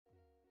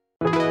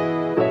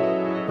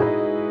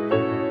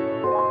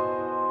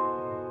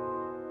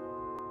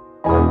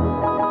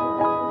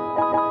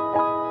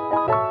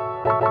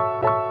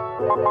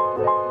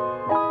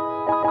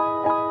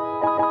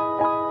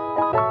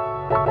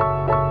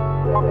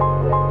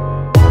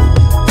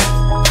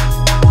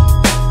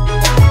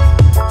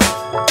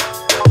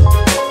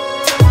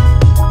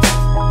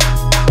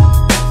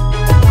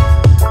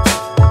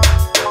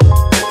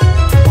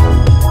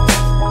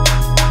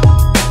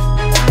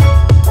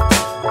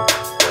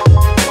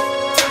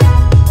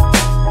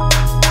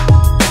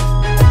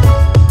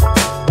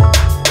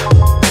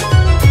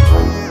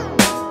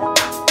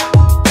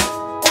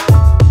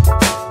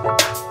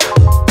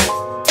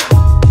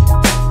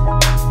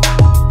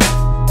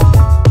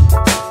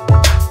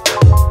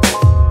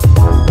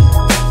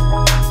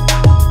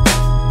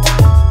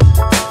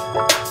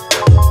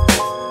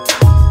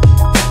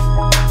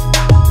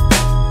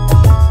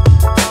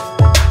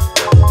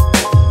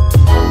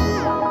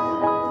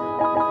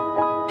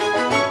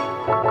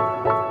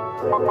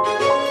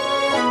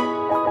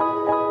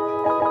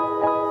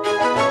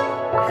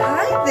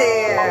Hi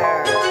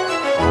there.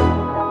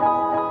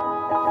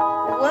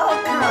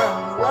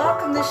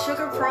 Welcome to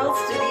Sugar Pearl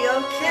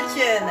Studio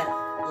Kitchen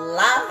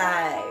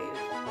live.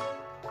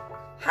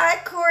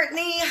 Hi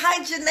Courtney,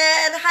 hi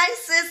Jeanette, hi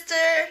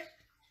sister,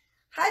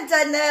 hi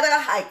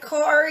Donetta, hi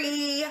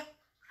Corey,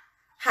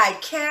 hi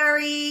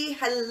Carrie,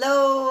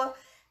 hello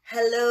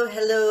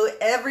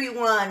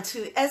everyone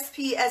to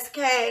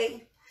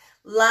SPSK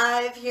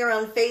live here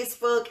on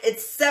Facebook.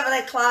 It's 7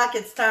 o'clock,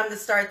 it's time to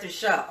start the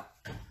show.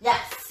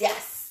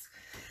 Yes.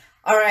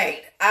 All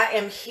right, I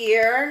am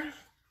here,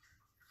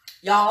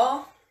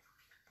 y'all.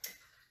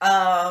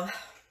 I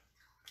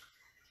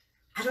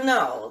don't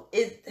know.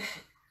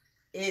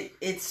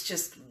 It's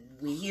just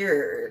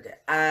weird.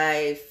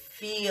 I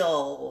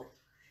feel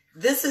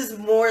this is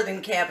more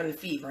than cabin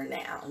fever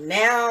now.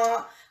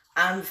 Now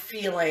I'm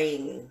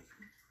feeling,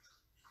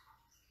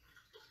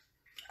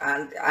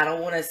 I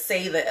don't want to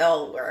say the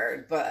L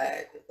word,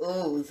 but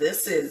oh,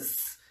 this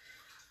is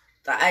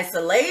the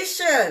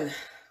isolation,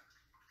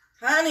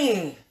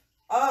 honey.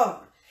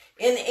 Oh,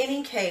 in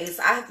any case,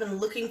 I've been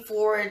looking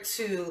forward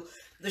to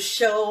the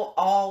show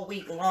all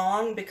week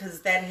long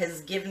because that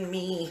has given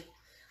me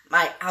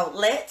my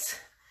outlet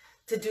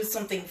to do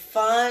something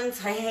fun,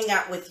 to hang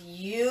out with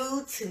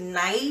you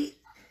tonight.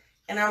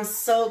 And I'm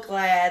so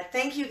glad.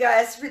 Thank you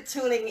guys for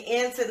tuning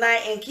in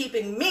tonight and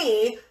keeping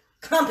me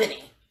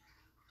company.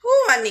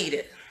 I need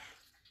it.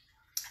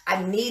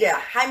 Hi,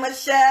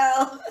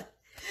 Michelle.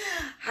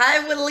 Hi,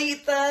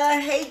 Walita.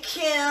 Hey,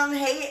 Kim.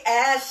 Hey,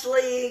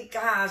 Ashley.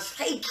 Gosh.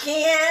 Hey,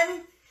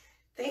 Ken.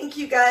 Thank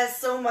you guys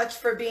so much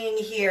for being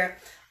here.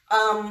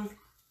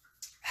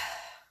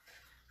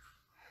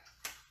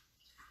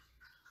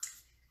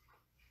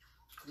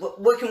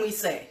 What can we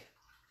say?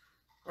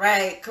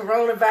 Right?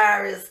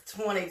 Coronavirus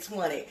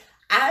 2020.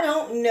 I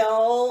don't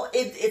know.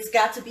 It's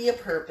got to be a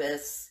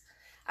purpose.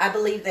 I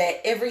believe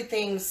that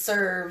everything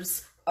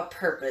serves a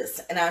purpose.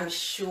 And I'm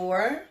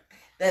sure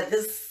that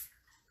this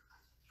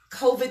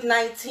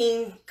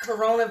COVID-19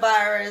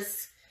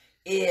 coronavirus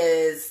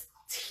is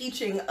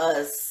teaching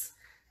us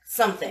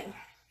something.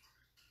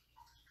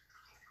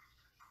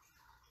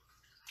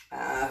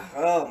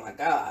 Oh my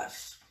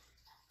gosh.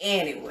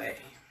 Anyway,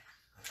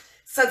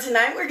 so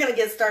tonight we're going to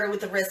get started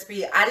with the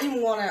recipe. I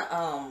didn't want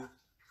to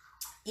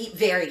eat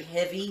very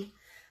heavy.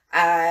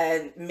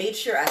 I made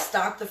sure I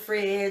stocked the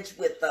fridge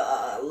with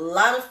a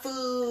lot of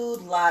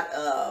food, a lot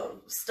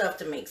of stuff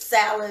to make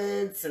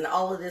salads and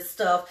all of this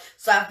stuff.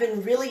 So I've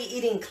been really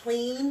eating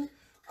clean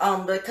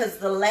because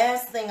the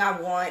last thing I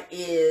want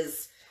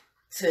is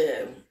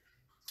to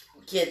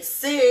get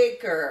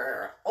sick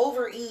or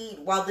overeat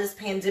while this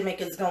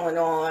pandemic is going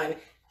on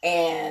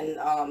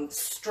and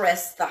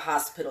stress the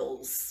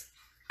hospitals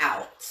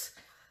out.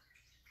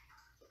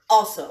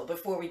 Also,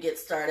 before we get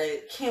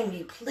started, can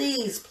we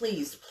please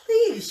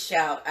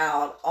shout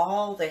out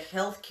all the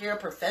healthcare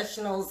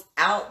professionals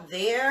out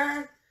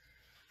there?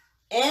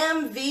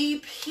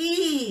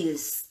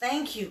 MVPs.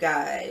 Thank you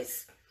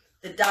guys.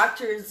 The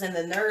doctors and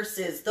the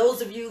nurses,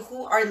 those of you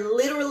who are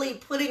literally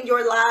putting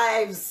your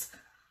lives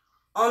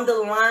on the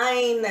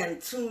line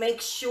and to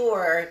make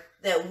sure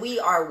that we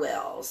are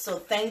well. So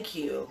thank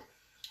you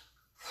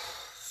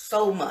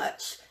so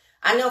much.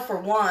 I know for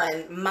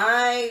one,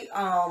 my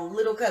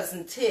little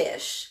cousin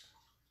Tish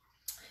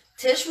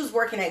was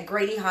working at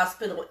Grady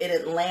Hospital in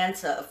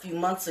Atlanta a few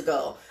months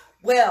ago.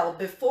 Well,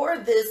 before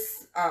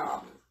this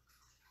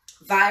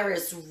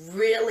virus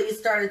really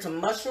started to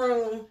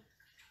mushroom,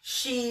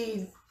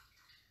 she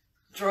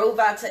drove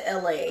out to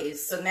LA.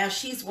 So now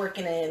she's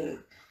working in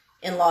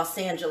Los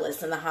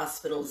Angeles in the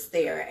hospitals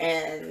there.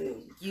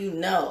 And you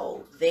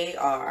know, they've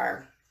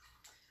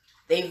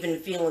been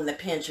feeling the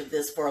pinch of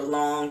this for a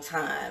long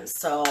time.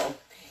 So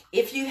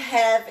if you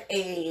have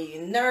a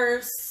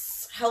nurse,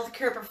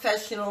 healthcare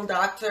professional,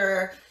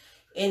 doctor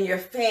in your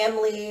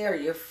family or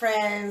your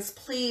friends,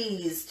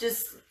 please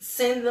just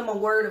send them a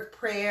word of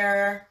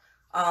prayer.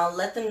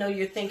 Let them know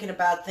you're thinking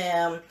about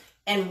them.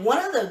 And one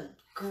of the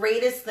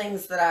greatest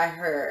things that I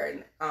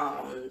heard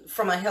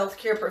from a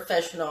healthcare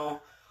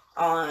professional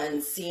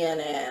on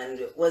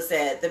CNN was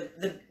that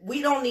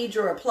we don't need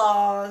your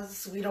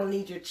applause. We don't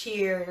need your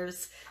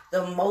cheers.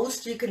 The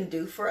most you can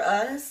do for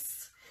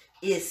us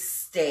is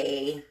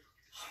stay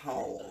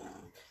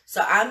home.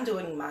 So I'm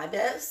doing my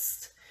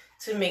best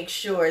to make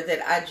sure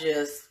that I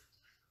just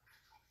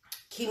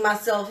keep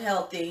myself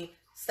healthy,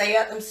 stay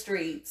out them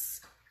streets,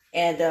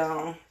 and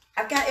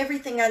I've got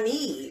everything I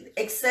need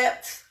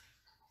except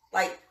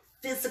like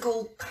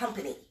physical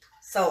company.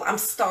 So I'm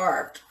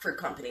starved for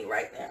company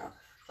right now.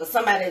 For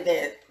somebody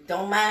that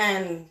don't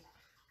mind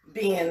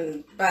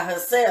being by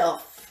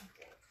herself,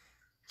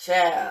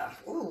 child,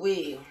 ooh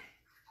wee.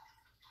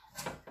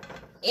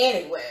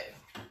 Anyway,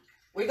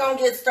 we're gonna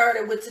get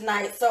started with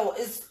tonight. So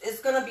it's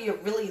gonna be a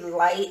really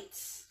light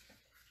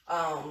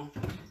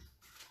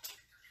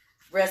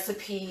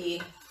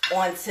recipe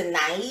on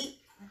tonight.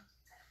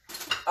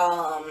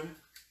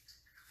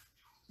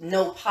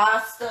 No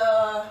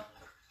pasta,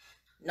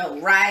 no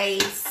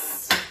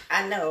rice.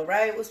 I know,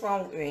 right? What's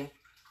wrong with me?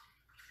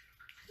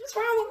 What's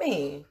wrong with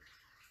me?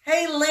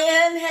 Hey,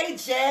 Lynn. Hey,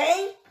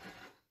 Jay.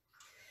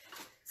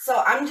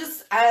 So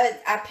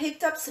I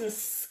picked up some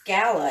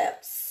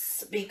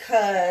scallops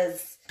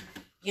because,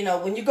 you know,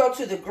 when you go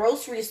to the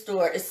grocery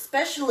store,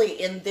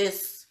 especially in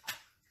this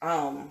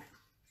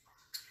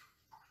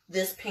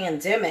this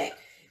pandemic,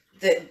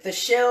 the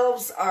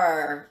shelves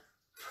are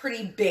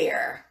pretty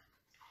bare.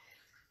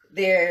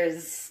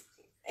 There's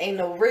ain't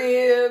no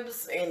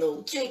ribs, ain't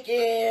no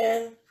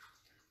chicken.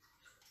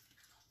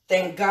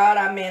 Thank God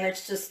I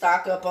managed to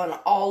stock up on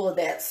all of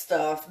that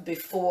stuff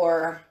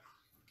before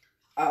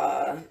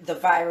the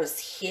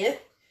virus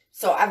hit.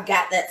 So I've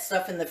got that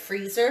stuff in the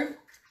freezer.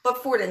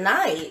 But for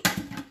tonight,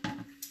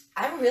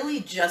 I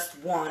really just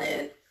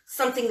wanted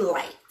something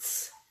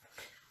light.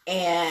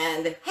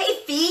 And hey,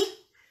 Fee.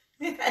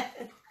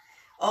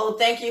 Oh,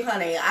 thank you,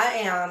 honey.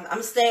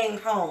 I'm staying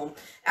home.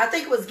 I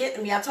think it was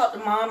getting me. I talked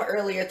to Mom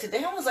earlier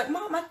today. I was like,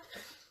 Mom, I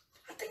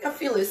think I'm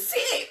feeling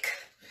sick.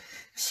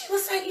 She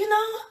was like, you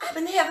know, I've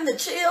been having the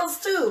chills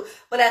too.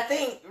 But I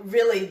think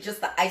really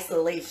just the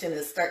isolation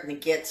is starting to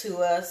get to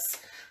us.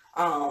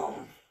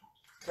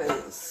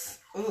 Cause,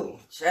 ooh,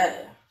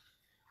 child.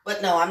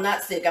 But no, I'm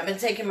not sick. I've been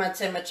taking my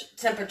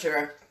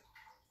temperature.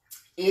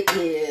 It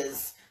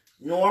is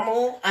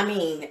normal. I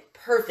mean,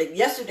 perfect.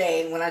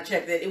 Yesterday when I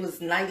checked it, it was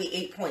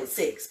 98.6.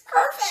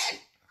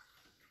 Perfect.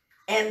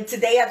 And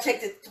today I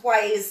checked it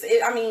twice.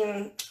 I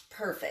mean,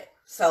 perfect.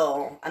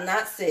 So I'm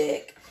not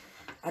sick.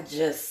 I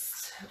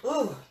just,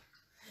 ooh,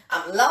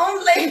 I'm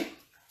lonely.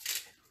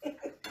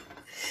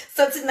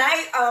 So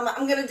tonight,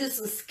 I'm going to do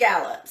some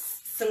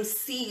scallops, some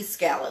sea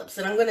scallops,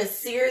 and I'm going to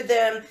sear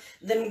them.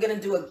 Then I'm going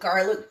to do a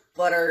garlic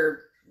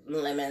butter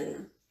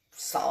lemon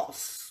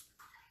sauce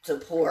to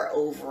pour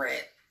over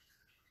it.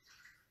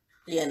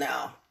 You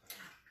know,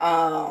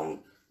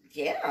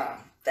 yeah,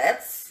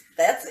 that's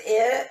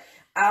it.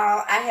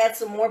 I had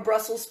some more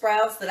Brussels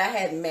sprouts that I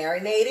had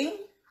marinating.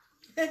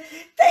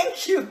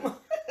 Thank you,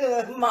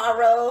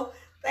 Maro.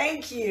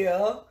 Thank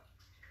you.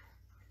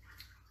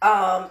 So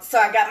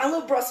I got my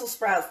little Brussels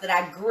sprouts that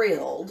I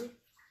grilled.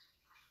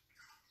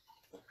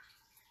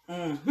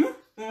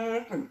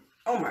 Oh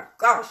my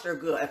gosh, they're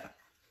good.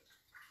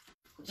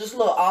 Just a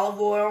little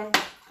olive oil.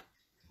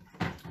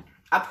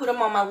 I put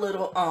them on my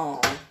little,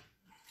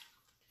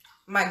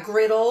 my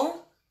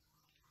griddle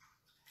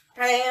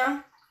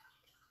pan.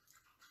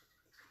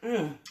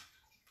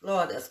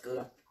 Lord, that's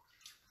good.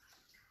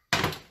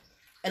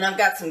 And I've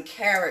got some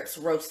carrots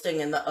roasting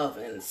in the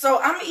oven.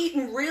 So I'm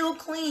eating real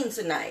clean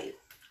tonight.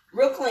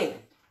 Real clean.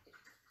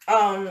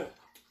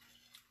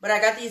 But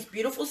I got these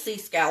beautiful sea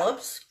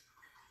scallops.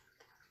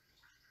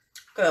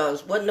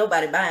 Because wasn't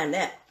nobody buying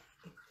that.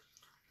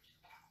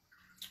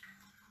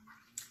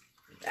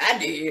 I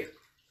did.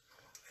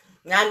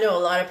 I know a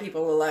lot of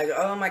people were like,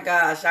 oh my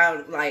gosh,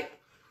 I like,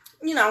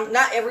 you know,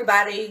 not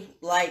everybody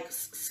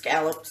likes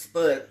scallops,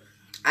 but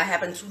I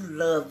happen to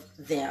love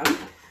them.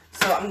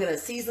 So I'm going to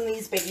season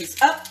these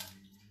babies up.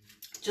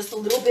 Just a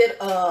little bit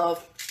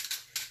of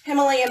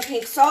Himalayan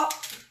pink salt.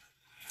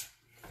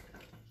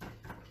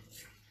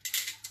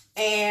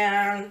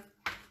 And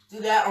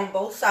do that on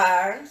both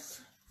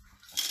sides.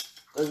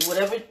 Because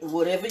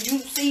whatever you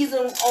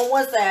season on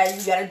one side,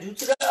 you got to do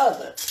to the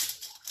other.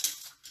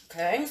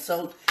 Okay,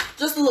 so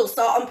just a little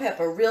salt and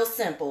pepper, real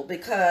simple,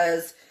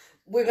 because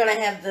we're going to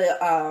have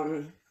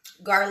the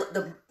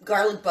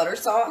garlic butter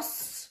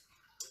sauce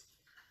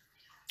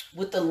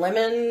with the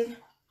lemon,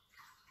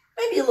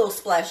 maybe a little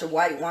splash of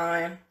white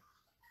wine,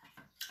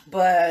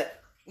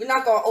 but we're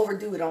not going to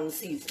overdo it on the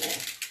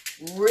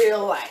seasoning.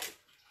 Real light.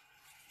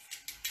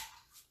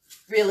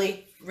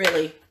 Really,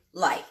 really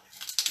light.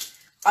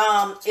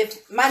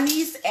 If my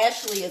niece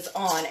Ashley is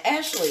on,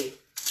 Ashley,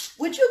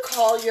 would you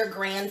call your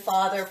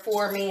grandfather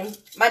for me?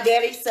 My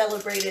daddy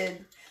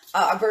celebrated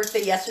a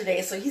birthday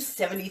yesterday, so he's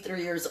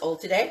 73 years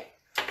old today.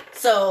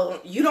 So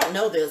you don't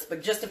know this,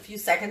 but just a few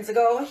seconds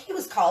ago, he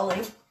was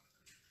calling.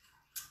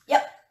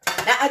 Yep.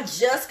 Now, I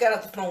just got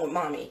off the phone with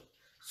Mommy.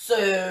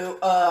 So,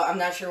 I'm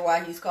not sure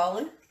why he's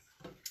calling.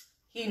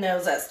 He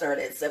knows I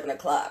started at 7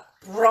 o'clock.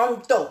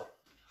 Pronto.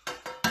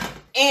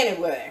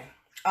 Anyway,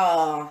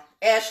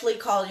 Ashley,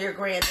 call your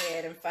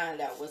granddad and find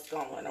out what's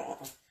going on.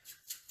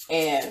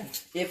 And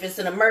if it's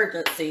an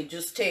emergency,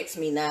 just text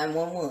me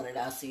 911 and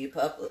I'll see you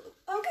pop up.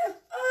 Okay,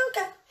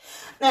 okay.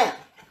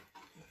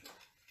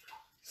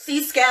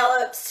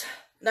 scallops,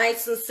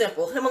 nice and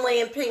simple.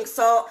 Himalayan pink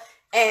salt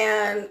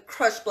and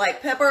crushed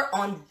black pepper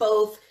on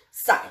both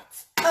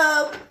sides.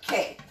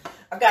 Okay,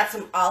 I've got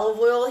some olive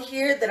oil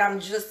here that I'm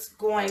just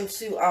going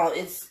to,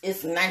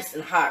 it's nice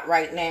and hot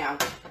right now.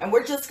 And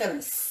we're just going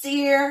to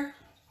sear.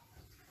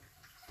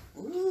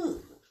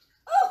 Ooh,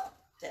 oh,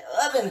 the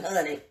oven,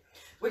 honey.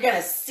 We're going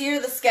to sear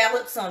the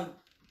scallops on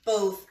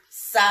both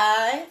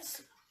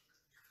sides.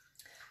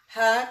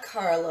 Hi,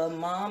 Carla,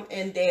 mom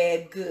and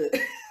dad good.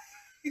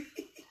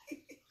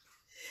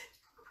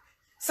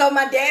 So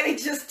my daddy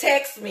just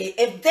texted me.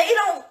 If they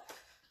don't,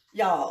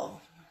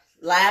 y'all,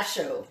 live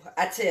show,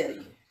 I tell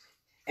you.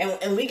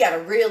 And we got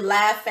a real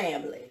live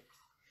family.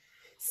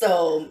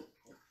 So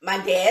my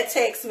dad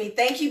texted me,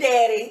 thank you,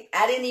 daddy.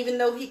 I didn't even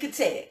know he could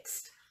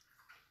text.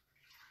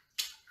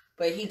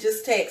 But he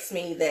just texted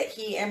me that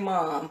he and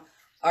mom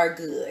are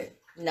good,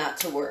 not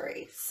to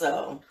worry.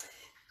 So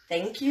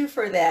thank you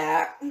for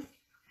that.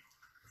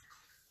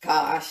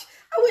 Gosh,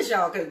 I wish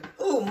y'all could,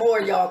 more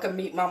y'all could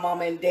meet my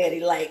mama and daddy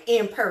like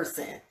in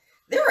person.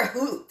 They're a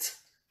hoot.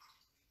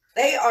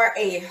 They are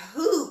a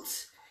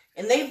hoot.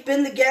 And they've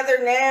been together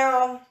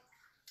now.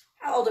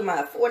 How old am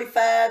I?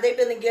 45. They've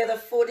been together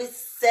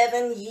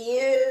 47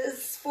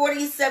 years.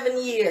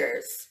 47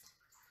 years.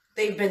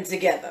 They've been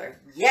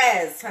together.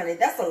 Yes, honey,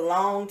 that's a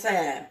long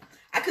time.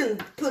 I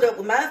couldn't put up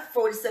with my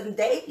 47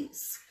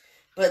 days.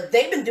 But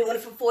they've been doing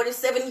it for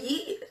 47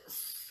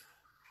 years.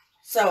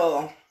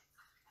 So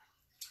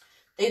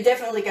they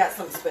definitely got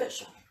something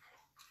special.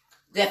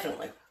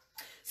 Definitely.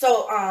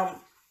 So,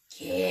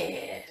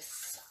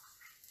 yes.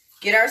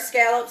 Get our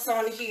scallops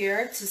on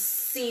here to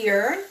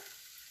sear.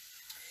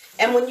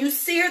 And when you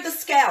sear the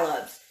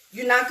scallops,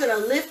 you're not going to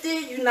lift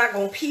it. You're not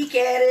going to peek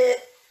at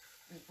it.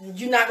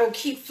 You're not going to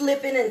keep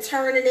flipping and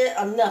turning it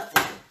or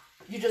nothing.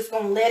 You're just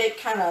going to let it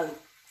kind of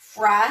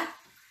fry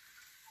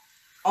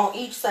on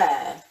each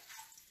side.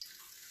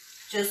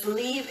 Just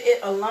leave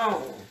it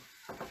alone.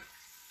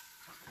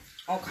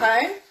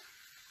 Okay?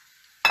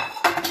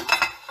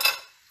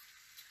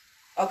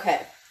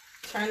 Okay,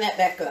 turn that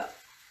back up.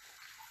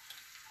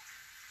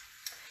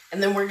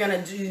 And then we're going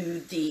to do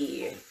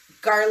the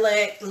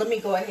garlic. Let me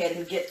go ahead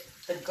and get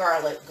the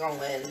garlic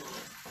going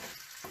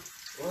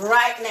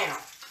right now.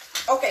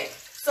 Okay,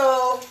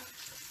 so,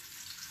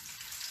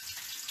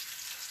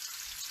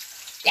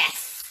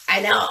 yes,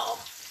 I know.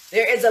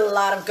 There is a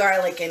lot of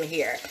garlic in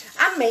here.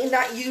 I may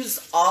not use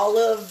all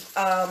of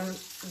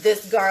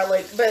this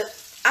garlic, but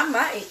I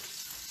might.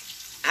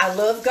 I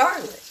love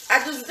garlic.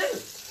 I just do.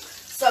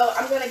 So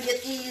I'm going to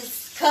get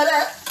these cut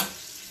up.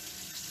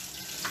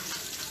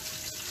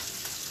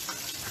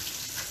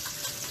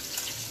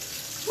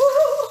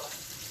 Woo-hoo.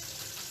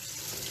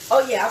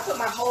 Oh yeah, I'll put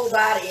my whole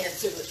body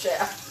into it,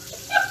 child.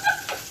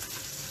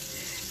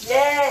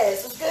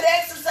 Yes, it's good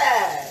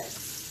exercise.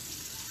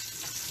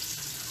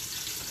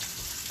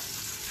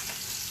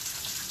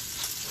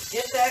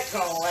 Get that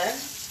going.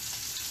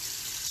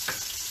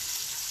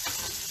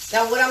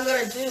 Now what I'm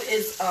going to do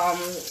is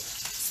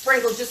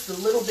sprinkle just a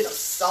little bit of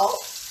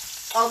salt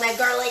on that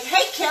garlic.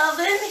 Hey,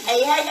 Kelvin.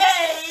 Hey, hey,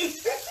 hey.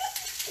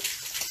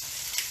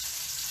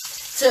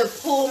 To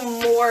pull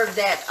more of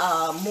that,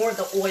 more of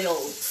the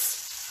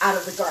oils out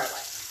of the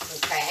garlic.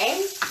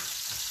 Okay.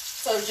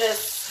 So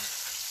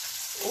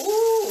just,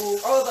 ooh,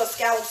 oh, the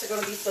scallops are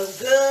going to be so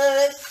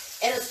good.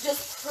 And it's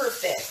just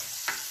perfect.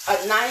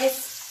 A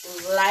nice,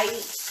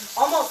 light,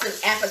 almost an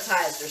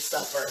appetizer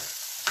supper.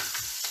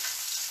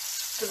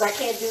 Because I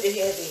can't do the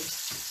heavy.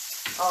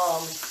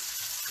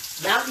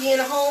 Not being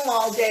home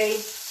all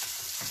day.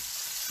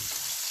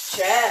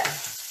 Chat.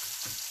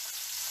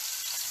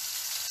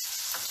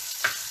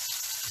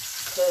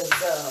 Because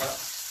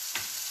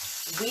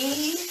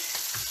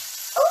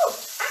oh,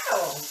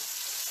 ow.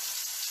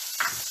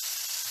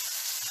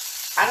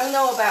 I don't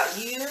know about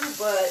you,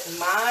 but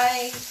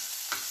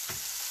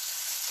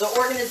the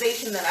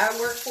organization that I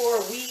work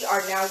for, we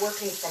are now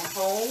working from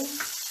home.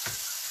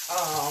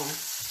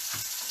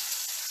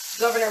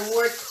 Governor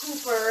Ward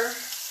Cooper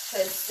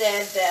has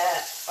said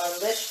that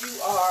unless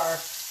you are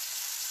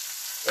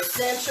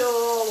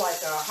essential,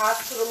 like a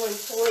hospital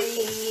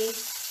employee,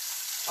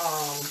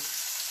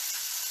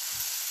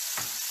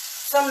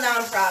 some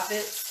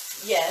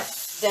nonprofits,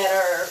 yes, that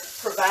are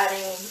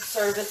providing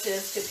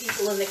services to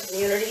people in the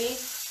community,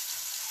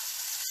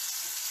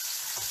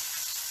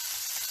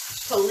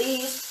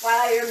 police,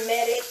 fire,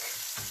 medic,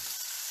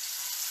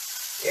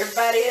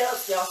 everybody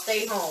else, y'all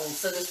stay home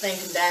so this thing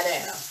can die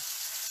down.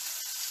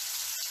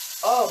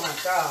 Oh my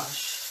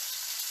gosh.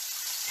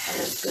 That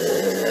is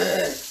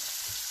good.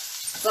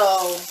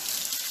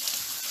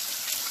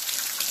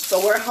 So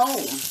we're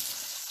home.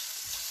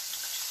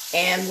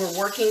 And we're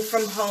working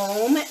from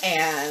home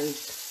and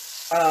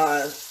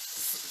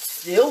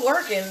still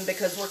working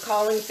because we're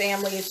calling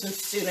families and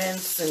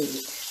students and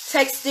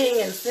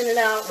texting and sending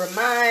out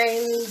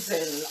reminds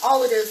and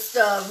all of this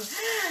stuff.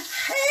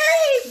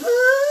 Hey,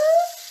 boo!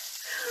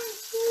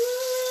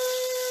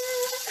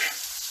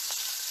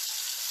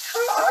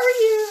 How are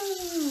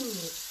you?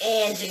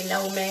 Angie,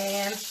 no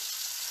man.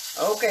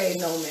 Okay,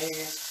 no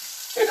man.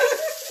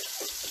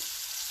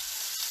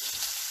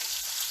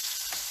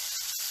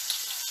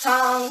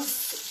 tongs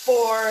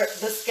for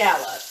the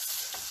scallops.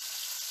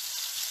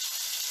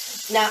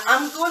 Now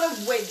I'm gonna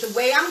wait. The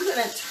way I'm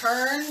gonna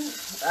turn,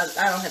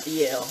 I don't have to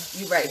yell.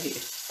 You right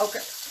here.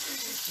 Okay.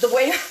 The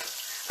way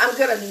I'm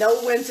gonna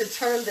know when to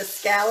turn the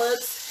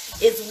scallops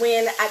is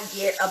when I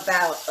get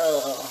about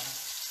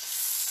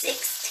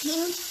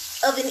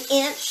 1/16 of an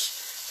inch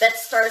that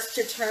starts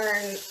to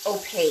turn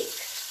opaque.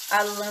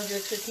 I love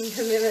your cooking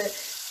commitment.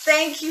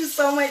 Thank you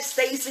so much,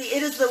 Stacy.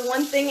 It is the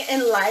one thing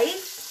in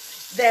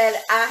life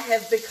that I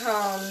have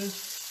become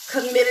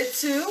committed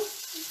to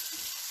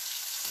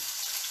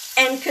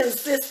and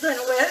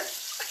consistent with.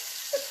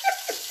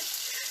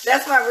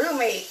 That's my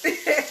roommate.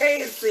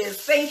 Hey, sis.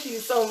 Thank you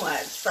so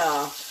much.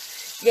 So,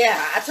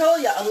 yeah, I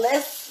told you,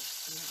 unless,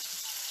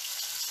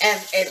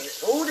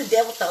 oh, the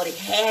devil thought he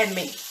had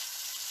me.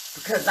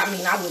 Because, I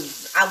mean, I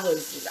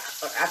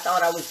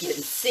thought I was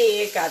getting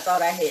sick. I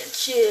thought I had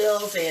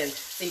chills. And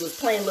he was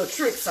playing little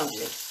tricks on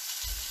me.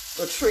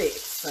 Little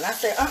tricks. And I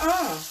said,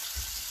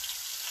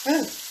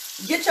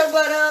 get your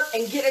butt up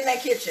and get in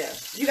that kitchen.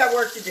 You got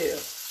work to do.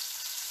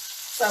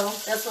 So,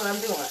 that's what I'm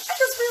doing. I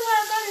just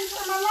realized I didn't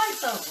turn my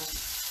lights on.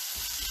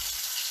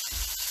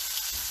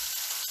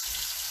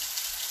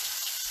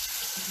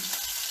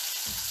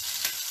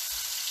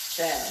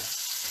 Yeah.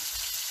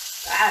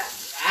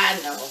 I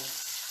know.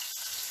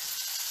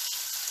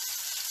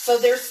 So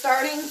they're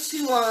starting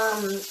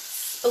to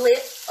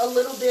split a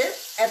little bit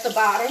at the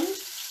bottom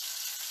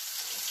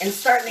and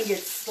starting to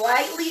get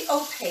slightly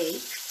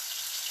opaque.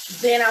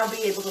 Then I'll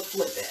be able to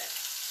flip it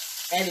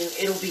and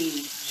it'll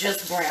be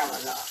just brown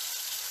enough.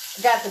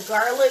 Got the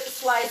garlic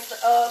sliced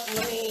up.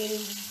 Let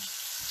me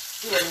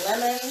do a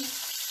lemon.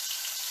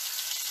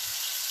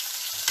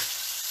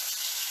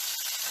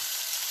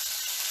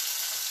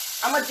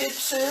 I'm gonna do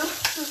 2.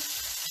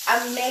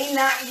 I may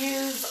not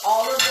use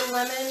all of the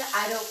lemon.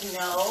 I don't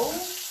know.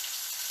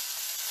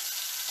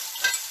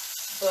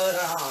 But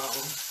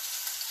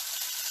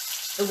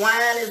the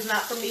wine is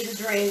not for me to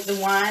drink. The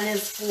wine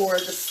is for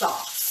the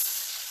sauce.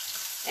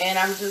 And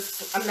I'm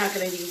not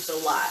gonna use a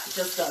lot.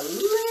 Just a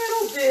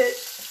little bit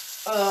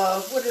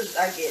of, what did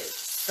I get?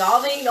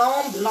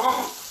 Sauvignon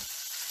Blanc.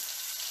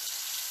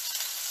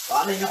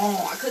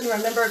 Sauvignon. I couldn't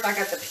remember if I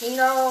got the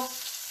Pinot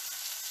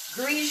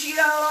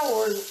Grigio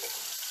or,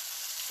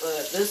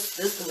 but this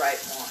the right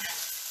one.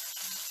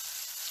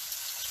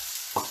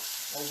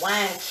 The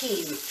wine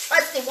key.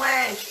 Trusty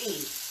wine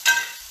key.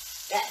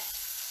 Yes.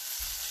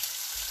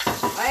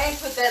 I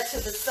put that to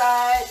the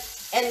side.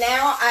 And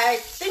now I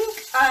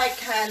think I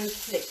can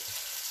flip.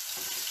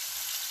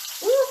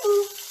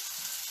 Woohoo!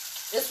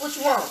 That's what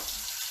you want.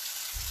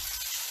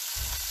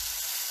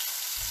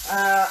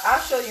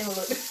 I'll show you in a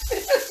little bit.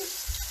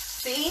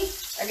 See?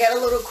 I got a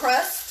little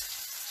crust.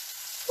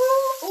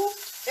 Ooh, ooh.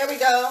 There we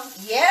go.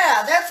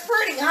 Yeah, that's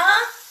pretty,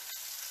 huh?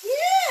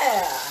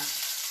 Yeah.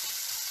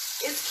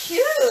 It's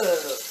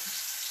cute.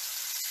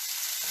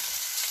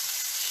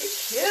 She's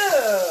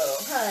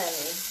cute,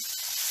 honey.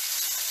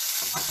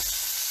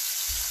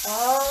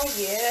 Oh,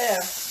 yeah.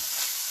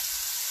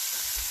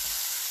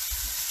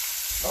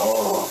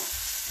 Oh.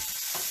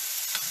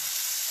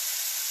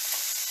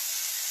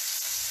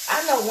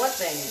 I know one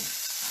thing.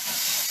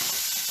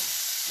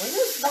 When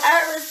this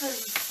virus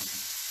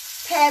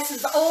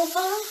passes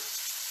over,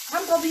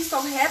 I'm going to be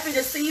so happy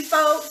to see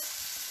folks.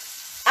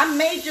 I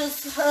may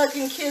just hug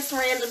and kiss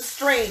random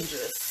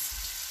strangers.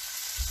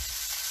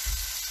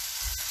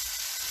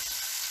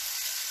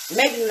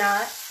 Maybe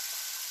not.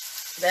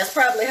 That's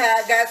probably how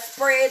I got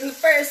spread in the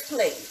first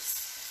place.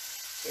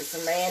 It's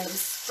some random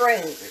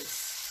strangers.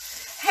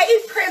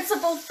 Hey,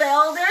 Principal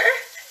Felder.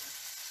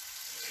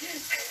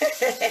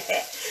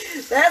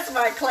 That's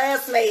my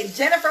classmate.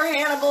 Jennifer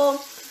Hannibal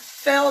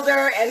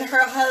Felder and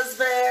her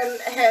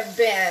husband have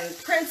been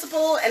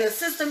principal and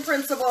assistant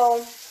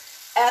principal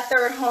at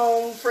their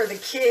home for the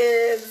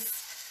kids.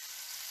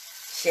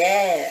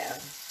 Yeah.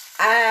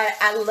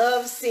 I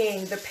love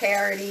seeing the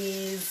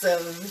parodies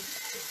of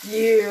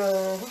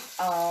you.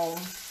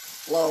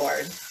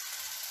 Lord.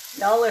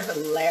 Y'all are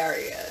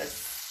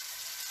hilarious.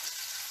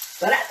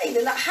 But I need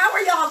to know, how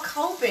are y'all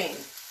coping?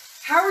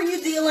 How are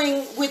you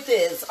dealing with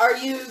this? Are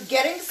you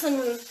getting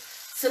some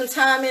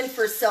time in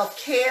for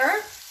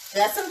self-care?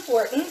 That's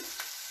important.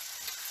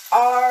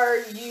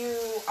 Are you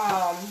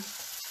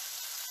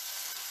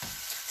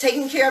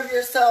taking care of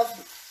yourself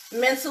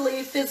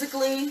mentally,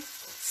 physically,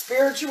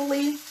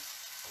 spiritually?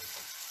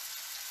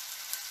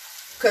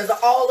 Because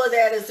all of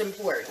that is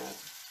important.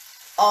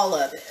 All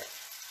of it.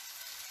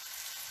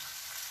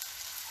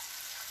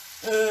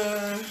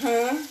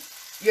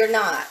 You're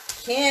not.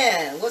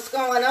 Ken, what's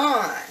going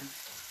on?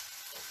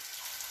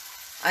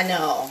 I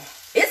know.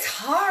 It's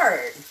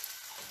hard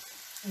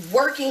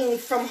working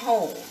from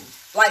home.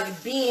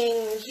 Like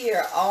being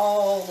here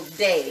all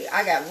day.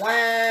 I got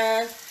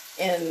wine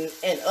and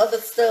other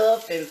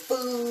stuff and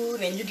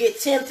food, and you get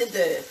tempted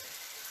to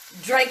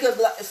drink a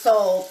glass.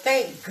 So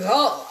thank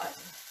God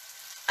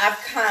I've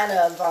kind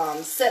of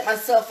set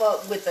myself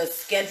up with a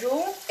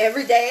schedule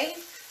every day.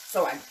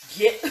 So I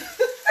get...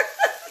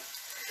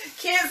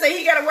 Kids say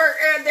he got to work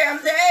every damn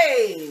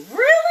day.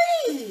 Really?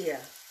 day.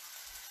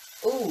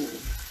 Ooh.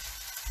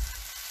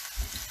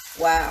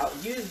 Wow,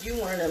 you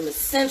one of them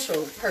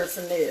essential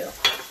personnel.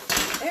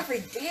 Every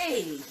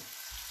day.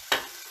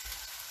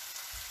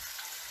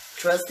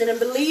 Trusting and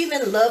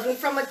believing, loving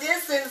from a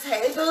distance.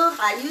 Hey, boo,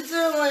 how you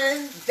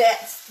doing?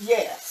 That's,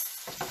 yes.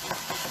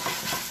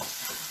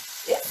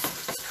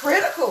 It's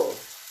critical.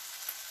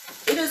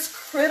 It is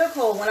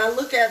critical when I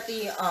look at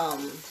the,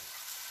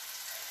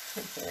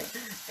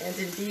 and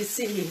in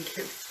D.C.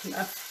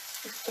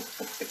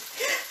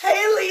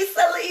 Hey,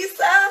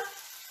 Lisa.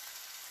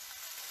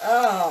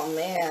 Oh,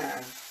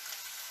 man.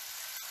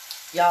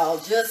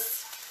 Y'all,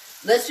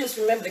 let's just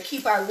remember to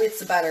keep our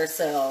wits about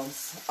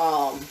ourselves.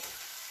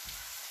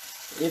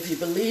 If you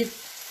believe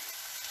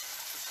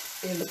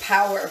in the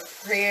power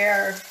of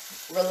prayer,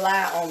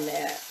 rely on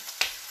that.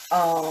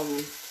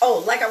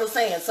 Oh, like I was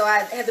saying, so I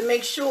had to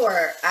make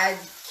sure I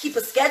keep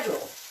a schedule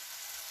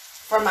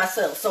for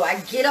myself. So I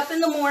get up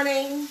in the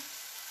morning,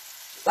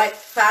 like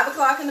 5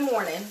 o'clock in the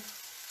morning,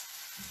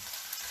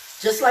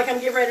 just like I'm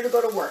getting ready to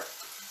go to work.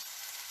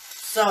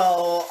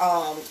 So,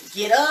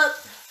 get up,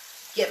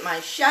 get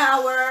my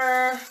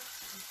shower,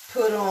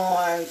 put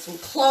on some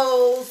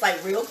clothes,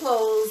 like real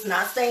clothes,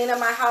 not staying in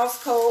my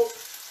house coat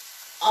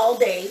all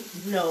day,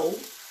 no.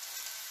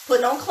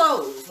 Putting on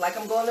clothes like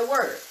I'm going to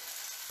work.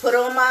 Put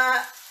on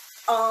my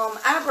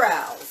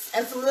eyebrows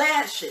and some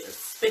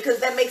lashes because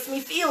that makes me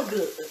feel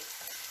good.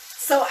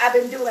 So I've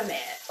been doing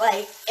that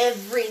like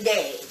every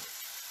day.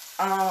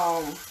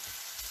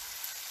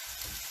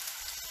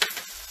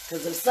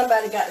 Because if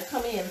somebody got to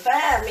come in and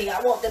find me,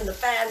 I want them to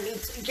find me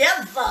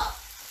together.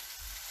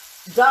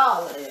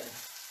 Darling.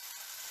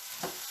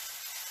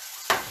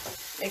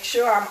 Make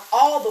sure I'm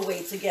all the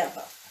way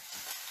together.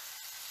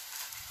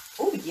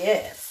 Oh,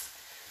 yes.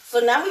 So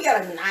now we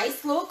got a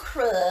nice little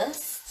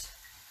crust.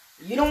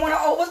 You don't want to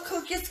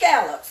overcook your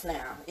scallops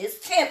now. It's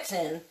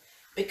tempting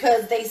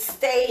because they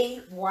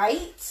stay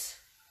white.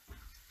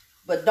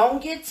 But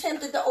don't get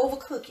tempted to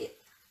overcook it.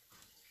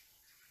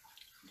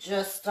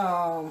 Just,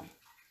 I'm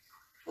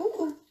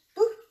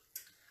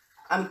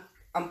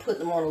putting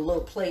them on a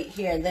little plate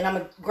here. And then I'm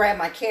going to grab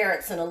my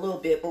carrots in a little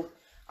bit. But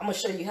I'm going to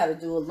show you how to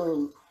do a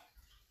little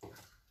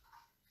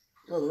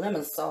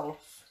lemon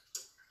sauce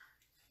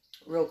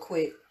real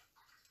quick.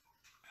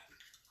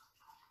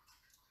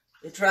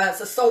 It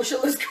drives a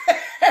socialist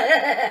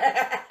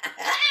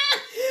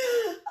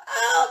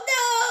oh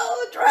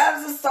no, it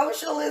drives a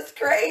socialist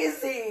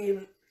crazy.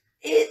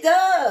 It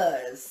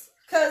does.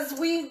 Cause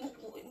we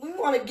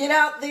want to get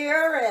out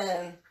there,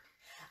 and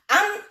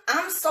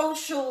I'm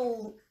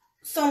social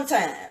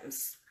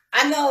sometimes.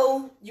 I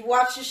know you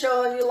watch the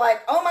show and you're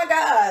like, oh my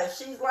gosh,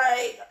 she's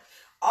like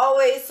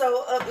always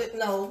so up with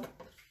no.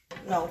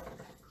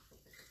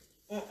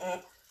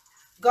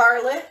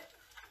 Garlic.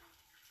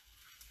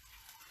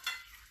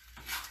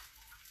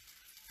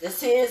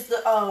 This is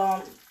the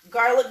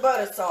garlic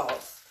butter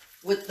sauce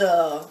with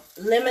the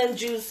lemon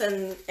juice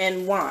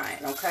and wine,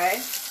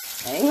 okay?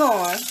 Hang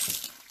on.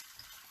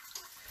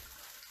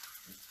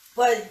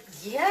 But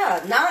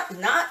yeah,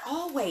 not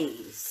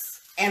always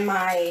am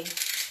I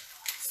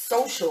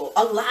social.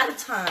 A lot of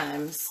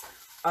times,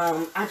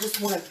 I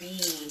just want to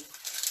be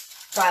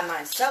by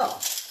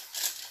myself.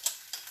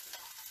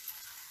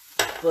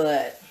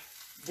 But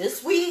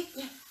this week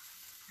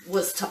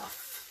was tough.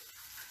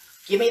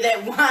 Give me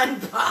that wine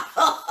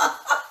bottle.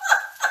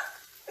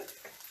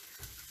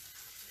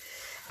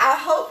 I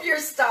hope you're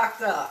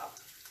stocked up.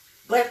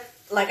 But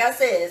like I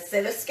said,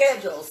 set a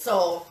schedule.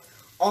 So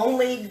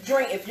only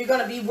drink, if you're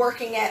going to be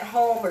working at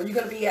home or you're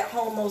going to be at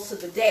home most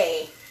of the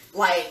day,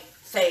 like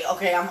say,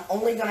 okay, I'm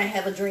only going to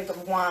have a drink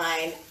of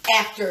wine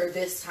after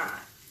this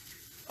time.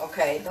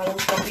 Okay, don't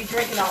be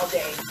drinking all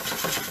day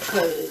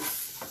because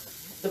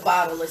the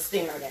bottle is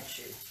staring at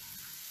you.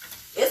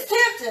 It's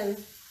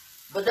tempting,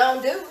 but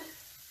don't do it.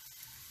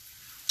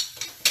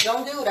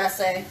 Don't do it, I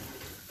say.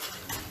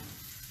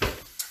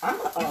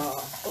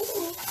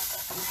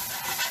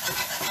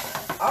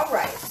 All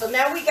right, so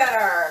now we got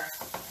our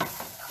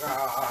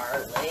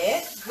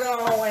garlic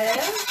going.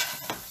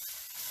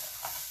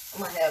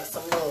 I'm gonna have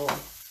some little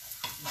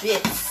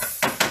bits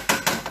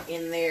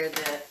in there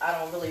that I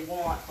don't really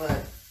want, but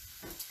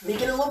let me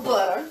get a little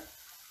butter.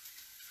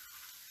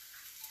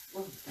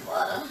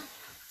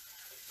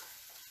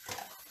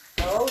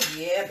 Oh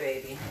yeah,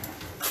 baby.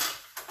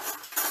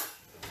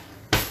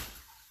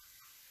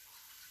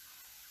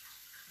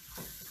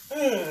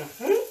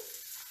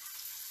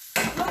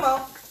 Come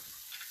on.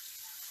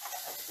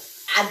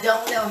 I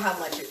don't know how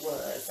much it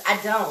was. I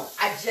don't.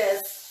 I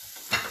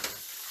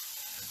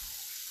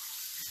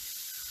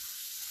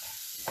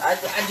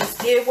just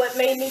did what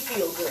made me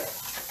feel good.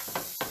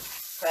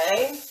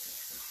 Okay.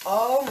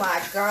 Oh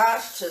my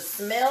gosh, to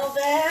smell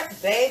that,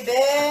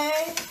 baby.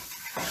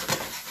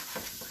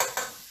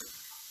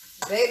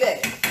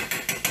 Baby.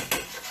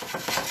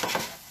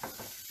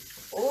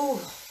 Ooh.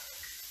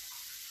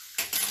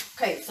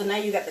 Okay, so now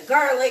you got the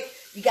garlic,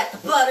 you got the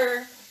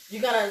butter.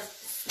 You're going to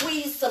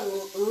squeeze some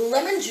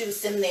lemon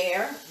juice in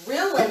there,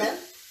 real lemon.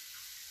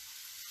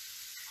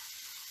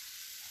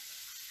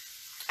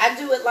 I I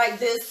do it like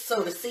this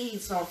so the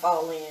seeds don't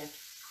fall in.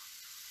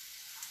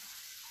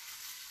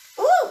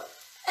 Ooh,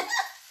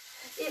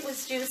 it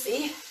was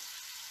juicy.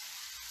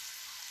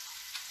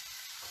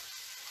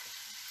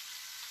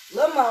 A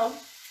little more.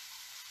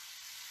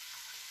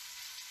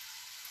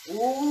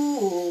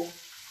 Ooh.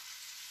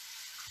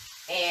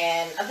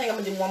 And I think I'm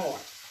going to do one more.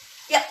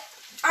 Yep,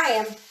 I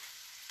am.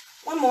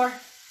 One more.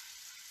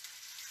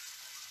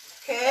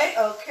 Okay,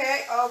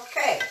 okay,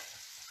 okay.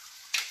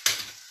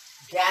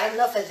 Got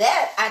enough of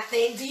that, I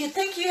think. Do you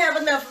think you have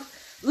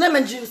enough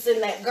lemon juice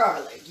in that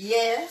garlic?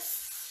 Yes.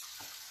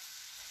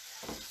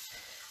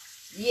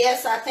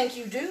 Yes, I think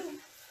you do.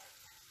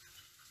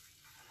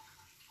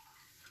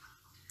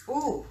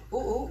 Ooh, ooh,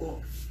 ooh,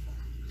 ooh.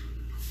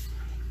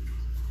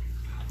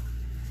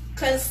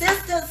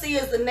 Consistency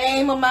is the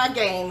name of my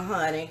game,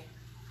 honey.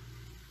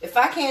 If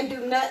I can't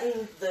do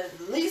nothing, the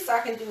least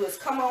I can do is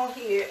come on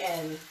here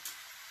and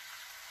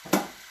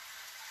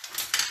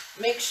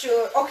make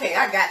sure. Okay,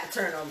 I got to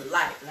turn on the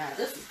light now.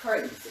 This is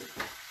crazy.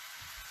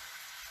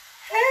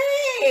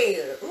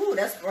 Hey, ooh,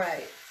 that's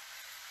bright.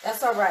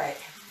 That's all right.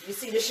 You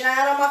see the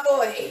shine on my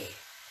forehead?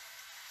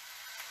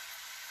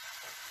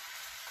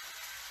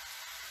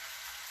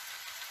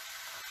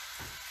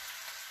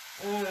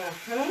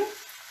 Mm-hmm.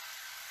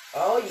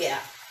 Oh, yeah.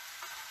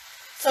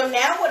 So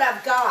now what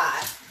I've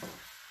got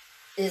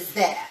is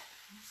that.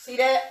 See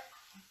that?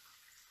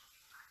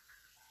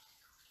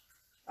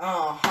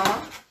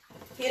 Uh-huh.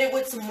 Hit it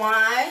with some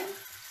wine.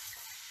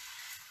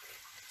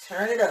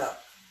 Turn it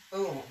up.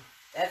 Boom.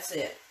 That's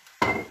it.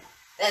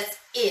 That's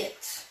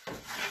it.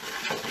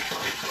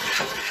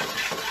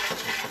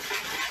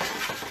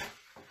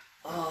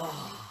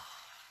 Oh.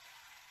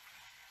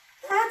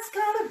 That's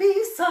gonna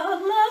be so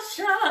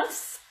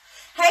luscious.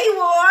 Hey,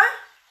 War.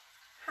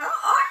 How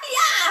are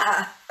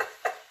ya?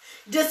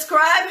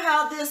 Describe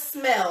how this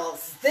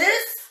smells.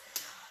 This,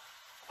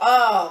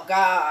 oh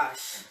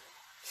gosh.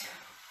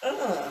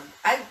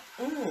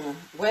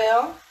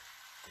 Well,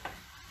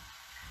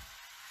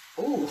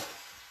 ooh.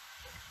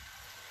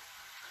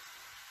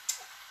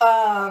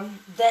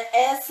 The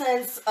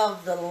essence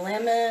of the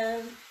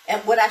lemon,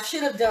 and what I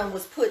should have done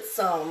was put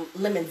some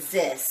lemon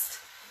zest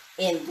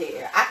in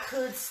there. I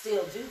could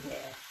still do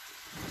that.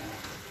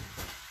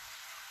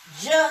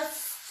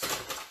 Just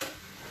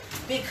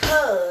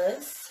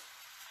because,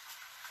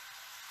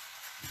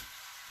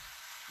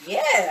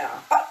 yeah,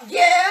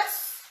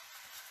 yes,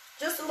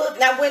 just a little.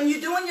 Now, when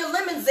you're doing your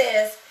lemon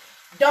zest,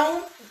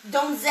 don't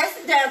zest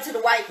it down to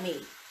the white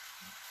meat.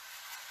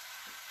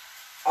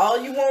 All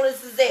you want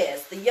is the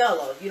zest, the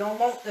yellow. You don't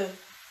want the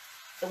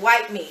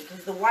white meat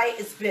because the white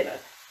is bitter.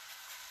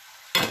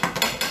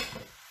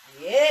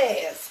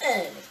 Yes,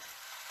 honey.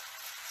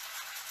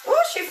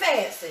 Oh, she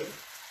fancy.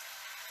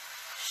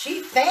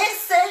 She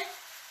fancy.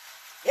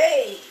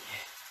 Yay.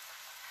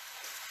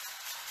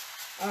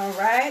 All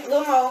right, a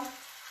little more.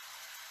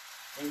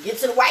 And get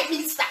to the white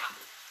meat, stop.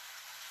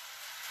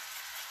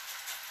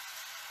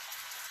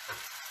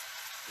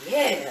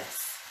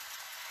 Yes.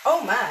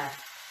 Oh my.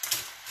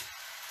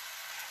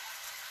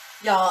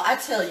 Y'all, I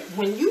tell you,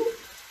 when you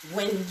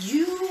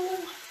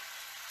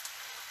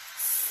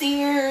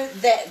sear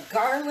that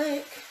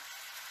garlic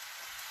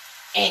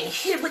and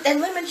hit it with that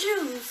lemon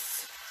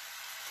juice,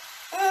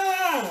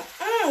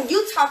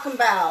 you talking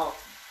about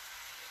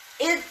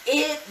it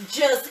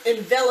just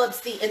envelops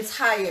the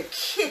entire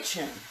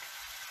kitchen.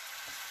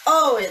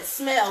 Oh, it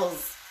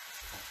smells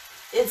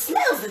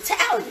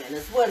Italian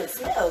is what it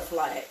smells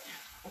like.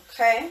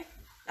 Okay,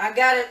 I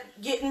got it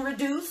getting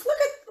reduced.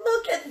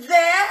 Look at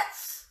that,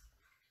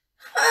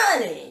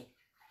 honey.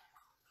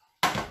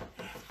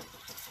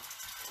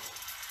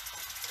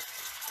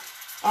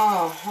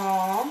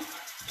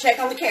 Check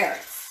on the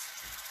carrots,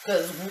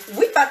 because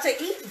we about to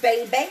eat,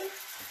 baby.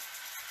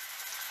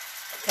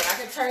 Okay, I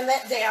can turn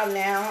that down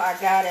now. I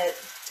got it.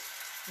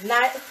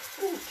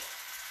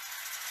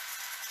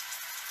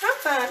 I'm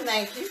fine,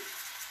 thank you.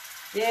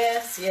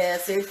 Yes,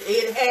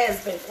 it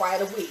has been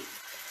quite a week.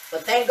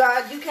 But thank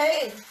God you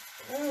came.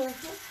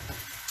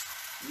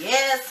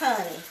 Yes,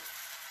 honey.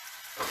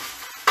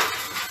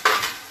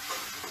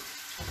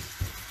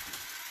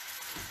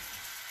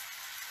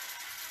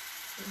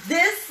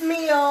 This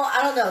meal,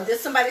 I don't know. Did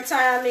somebody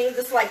time me?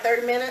 This is like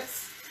 30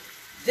 minutes.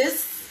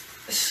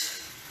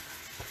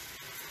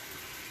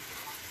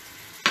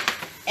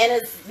 And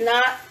it's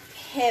not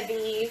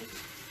heavy.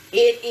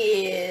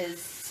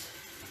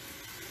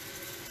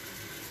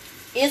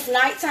 It's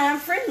nighttime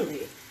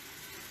friendly.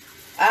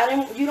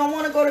 You don't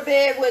want to go to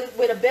bed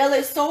with a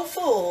belly so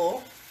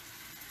full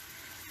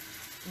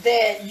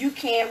that you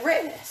can't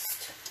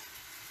rest.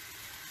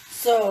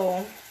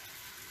 So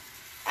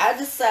I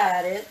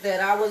decided that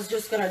I was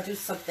just going to do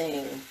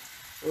something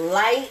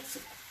light,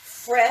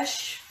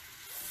 fresh,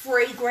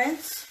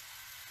 fragrant,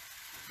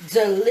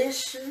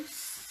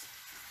 delicious,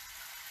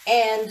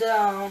 and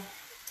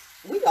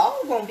we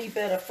all going to be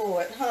better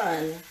for it,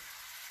 hun.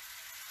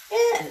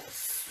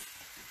 Yes.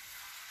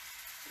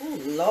 Oh,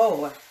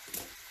 Lord.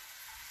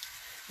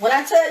 When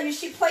I tell you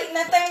she plating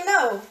that thing,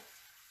 no.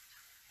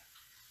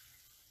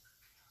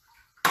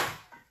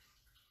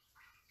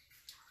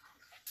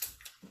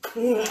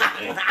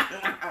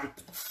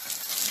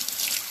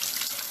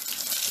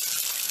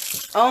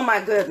 Oh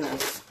my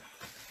goodness.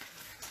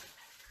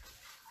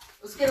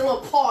 Let's get a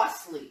little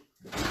parsley.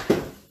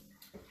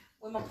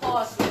 Where my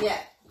parsley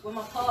at? Where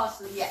my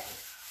parsley at?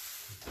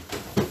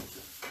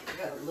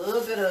 Got a little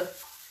bit of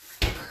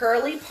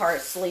curly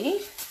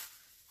parsley.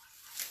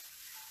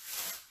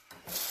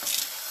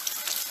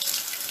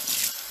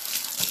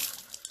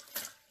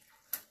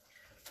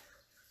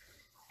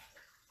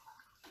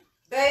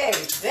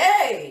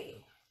 Baby.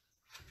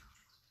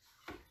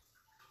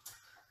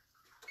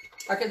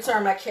 I can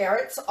turn my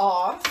carrots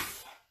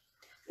off.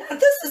 Now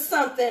this is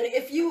something,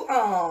 if you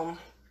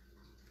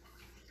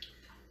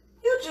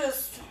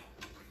just,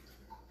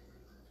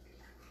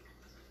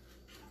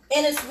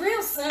 and it's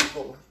real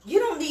simple. You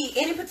don't need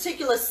any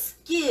particular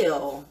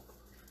skill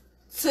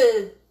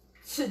to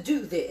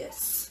do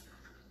this.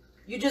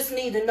 You just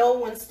need to know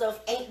when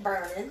stuff ain't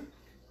burning.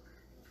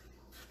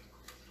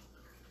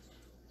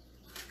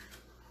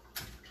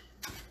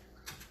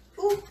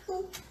 Ooh,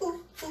 ooh,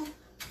 ooh, ooh.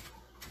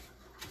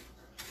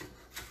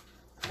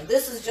 And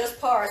this is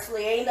just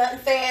parsley. Ain't nothing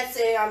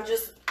fancy. I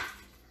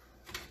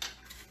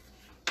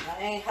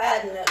ain't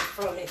hiding nothing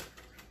from you.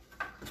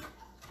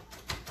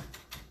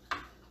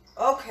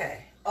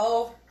 Okay.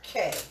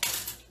 Okay.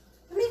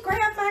 Let me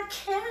grab my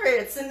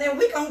carrots and then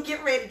we're going to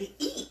get ready to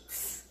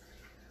eat.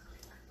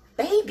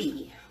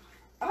 Baby.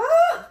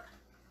 Oh,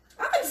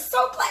 I'm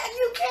so glad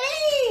you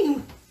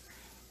came.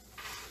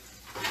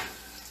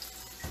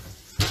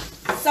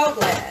 So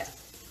glad.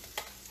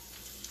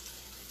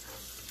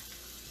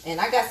 And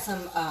I got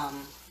some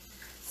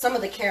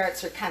of the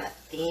carrots are kind of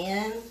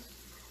thin.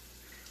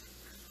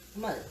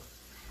 I'm going to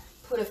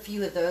put a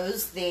few of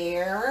those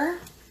there.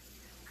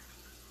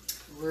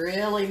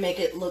 Really make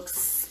it look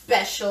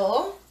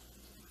special.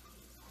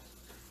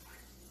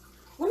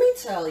 Let me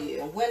tell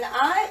you, when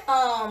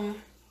I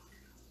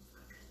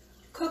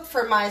cook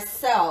for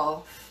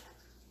myself,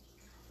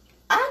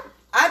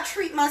 I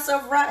treat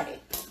myself right.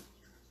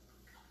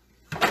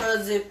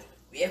 Because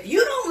if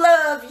you don't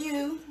love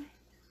you,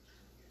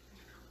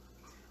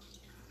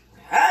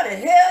 how the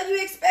hell you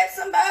expect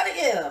somebody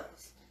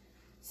else?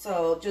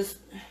 So just,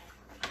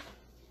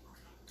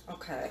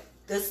 okay.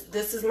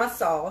 This is my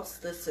sauce.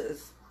 This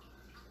is,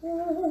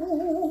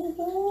 ooh,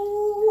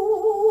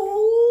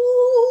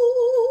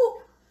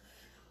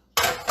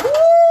 ooh,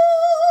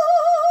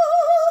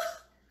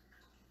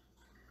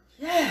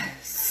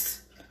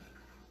 yes.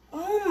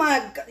 Oh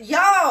my God,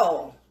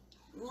 y'all,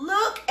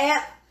 look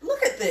at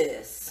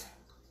this.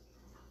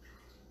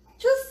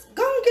 Just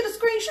go and get a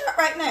screenshot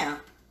right now.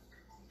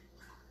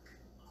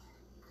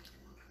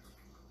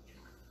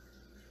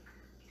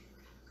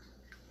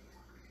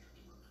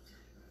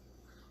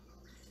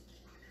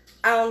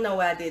 I don't know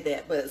why I did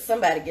that, but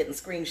somebody getting a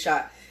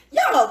screenshot.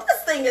 Y'all,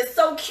 this thing is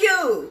so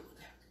cute.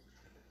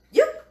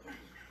 Yep.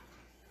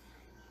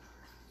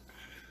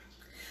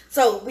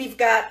 So we've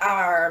got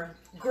our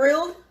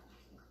grilled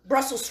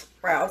Brussels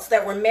sprouts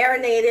that were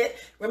marinated.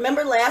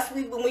 Remember last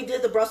week when we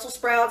did the Brussels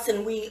sprouts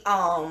and we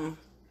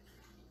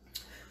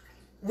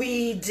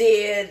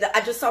did,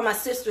 I just saw my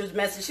sister's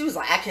message. She was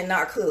like, I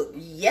cannot cook.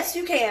 Yes,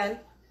 you can.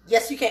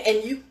 Yes, you can.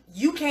 And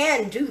you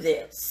can do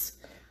this.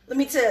 Let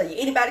me tell you,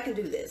 anybody can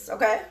do this,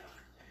 okay?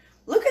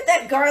 Look at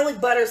that garlic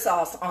butter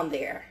sauce on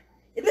there.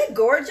 Isn't it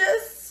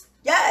gorgeous?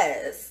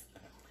 Yes.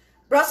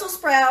 Brussels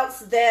sprouts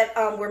that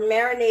were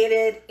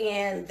marinated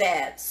in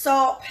that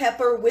salt,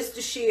 pepper,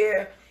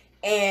 Worcestershire,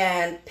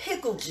 and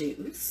pickle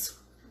juice.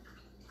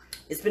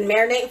 It's been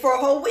marinating for a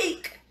whole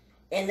week.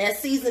 And that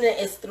seasoning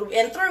is through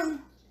and through.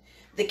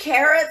 The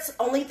carrots,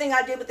 only thing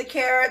I did with the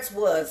carrots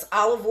was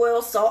olive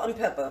oil, salt, and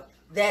pepper.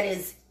 That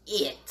is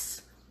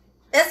it.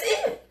 That's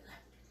it.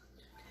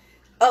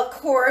 Of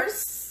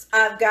course,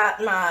 I've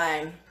got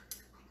my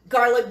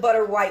garlic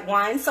butter white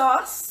wine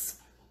sauce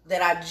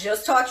that I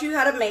just taught you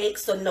how to make,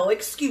 so no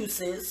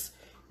excuses.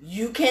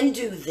 You can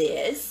do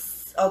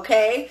this,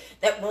 okay?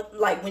 That,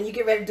 like when you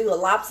get ready to do a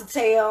lobster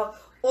tail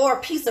or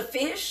a piece of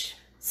fish,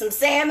 some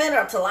salmon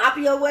or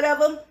tilapia or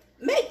whatever,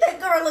 make that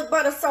garlic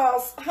butter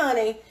sauce,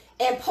 honey,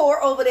 and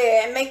pour over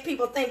there and make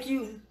people think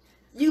you've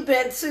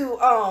been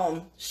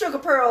to Sugar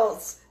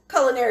Pearl's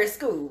culinary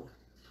school.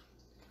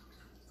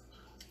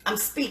 I'm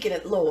speaking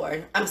it,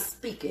 Lord. I'm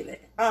speaking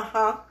it.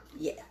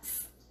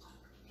 Yes.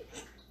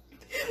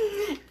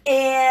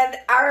 And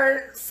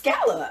our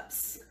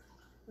scallops.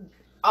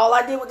 All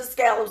I did with the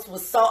scallops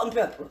was salt and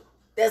pepper.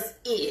 That's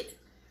it.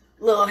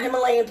 Little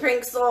Himalayan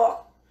pink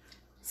salt.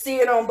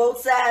 Sear it on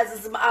both sides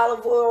and some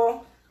olive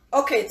oil.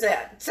 Okay,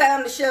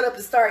 time to shut up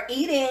and start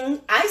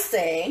eating, I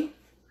say.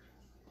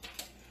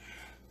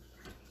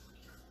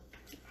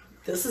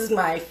 This is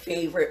my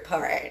favorite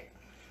part.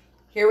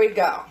 Here we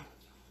go.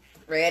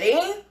 Ready?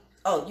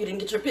 Oh, you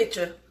didn't get your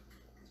picture.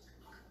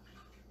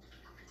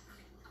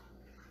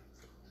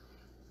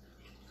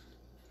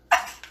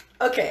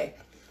 Okay.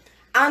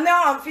 I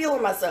know I'm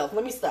feeling myself.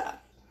 Let me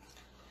stop.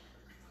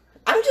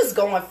 I'm just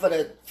going for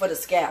the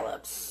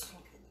scallops.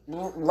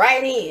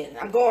 Right in.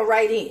 I'm going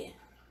right in.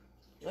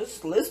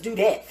 Let's do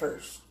that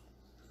first.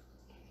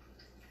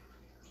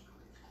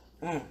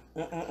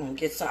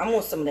 Get some. I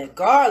want some of that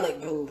garlic,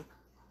 boo.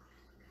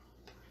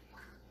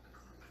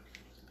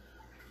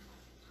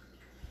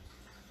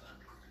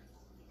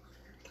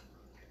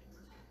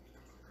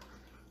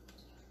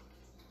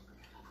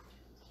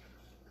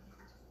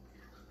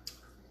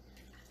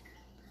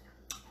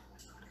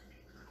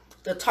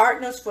 The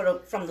tartness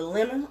from the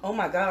lemon. Oh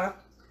my God.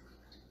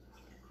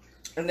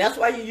 And that's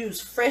why you use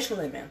fresh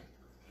lemon.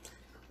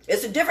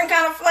 It's a different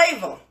kind of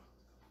flavor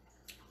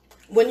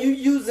when you're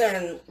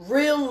using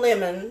real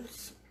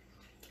lemons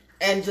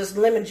and just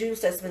lemon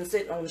juice that's been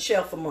sitting on the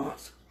shelf for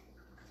months.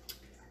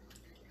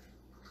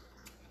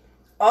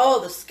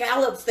 Oh, the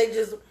scallops,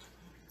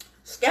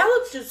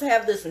 scallops just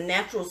have this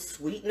natural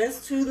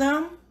sweetness to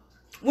them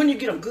when you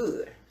get them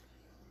good.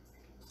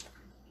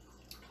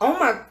 Oh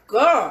my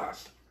gosh.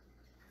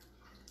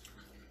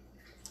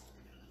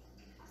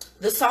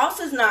 The sauce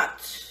is not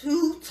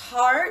too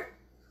tart.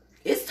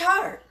 It's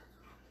tart.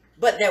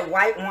 But that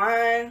white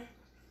wine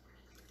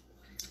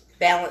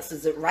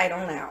balances it right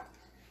on out.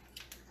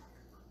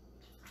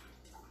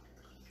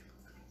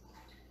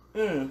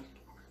 I'm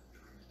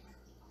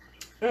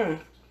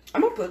going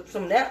to put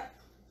some of that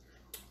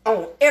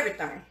on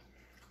everything.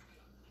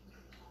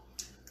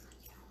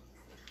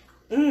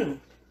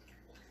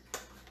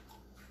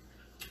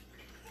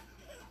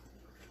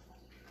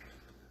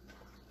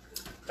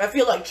 I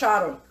feel like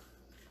chowder.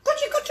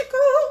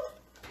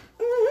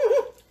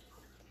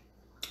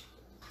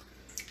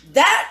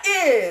 That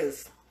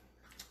is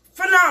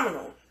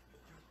phenomenal.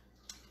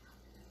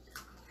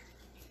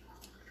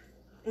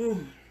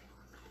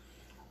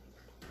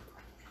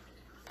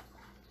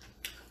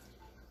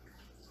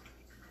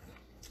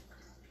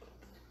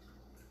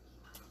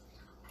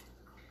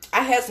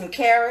 I had some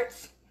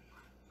carrots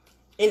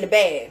in the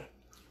bag.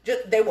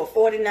 They were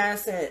 49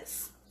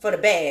 cents for the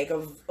bag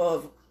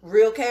of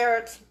real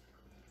carrots.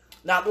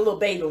 Not the little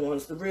baby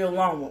ones, the real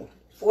long one.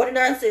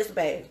 49 cents a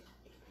bag.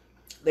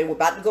 They were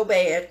about to go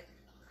bad.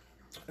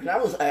 And I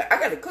was like, I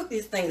got to cook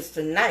these things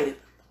tonight.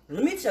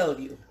 Let me tell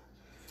you,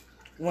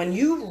 when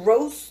you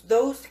roast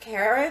those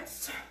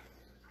carrots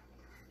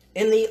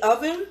in the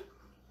oven,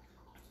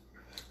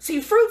 see,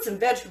 fruits and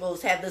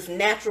vegetables have this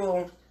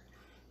natural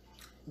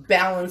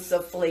balance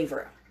of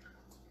flavor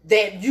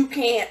that you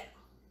can't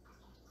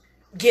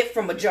get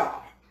from a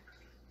jar.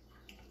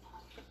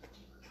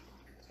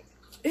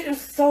 It is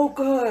so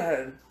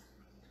good.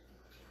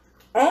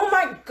 Oh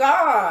my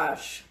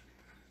gosh.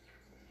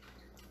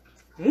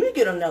 Let me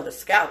get another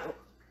scallop.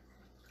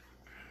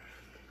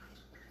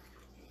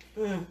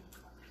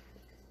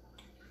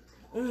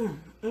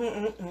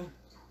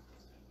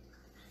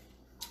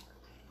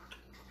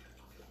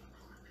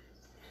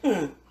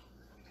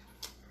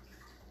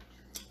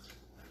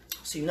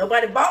 See,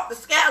 nobody bought the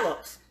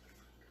scallops.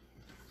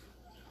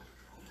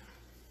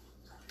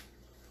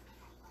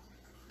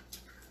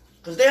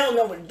 Because they don't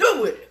know what to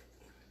do with it.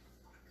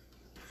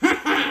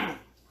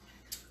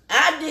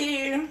 I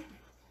did.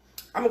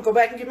 I'm going to go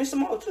back and get me some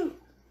more too.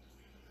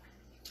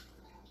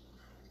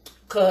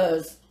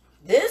 Because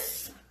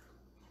this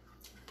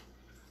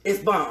is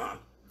bomb.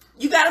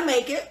 You got to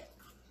make it.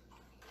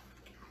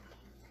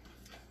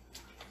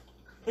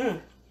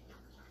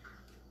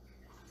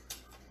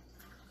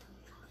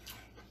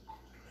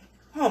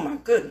 Oh my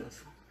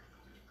goodness.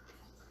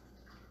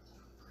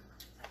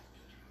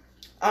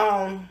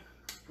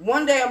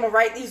 One day I'm going to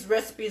write these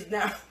recipes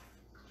down.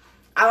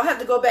 I'll have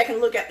to go back and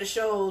look at the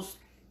shows.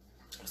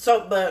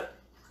 So, but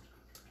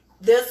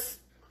this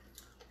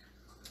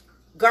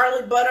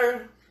garlic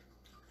butter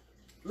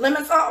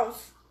lemon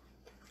sauce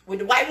with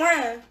the white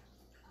wine.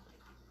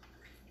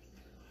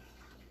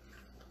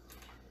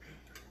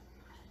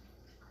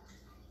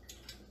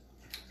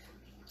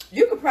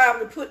 You could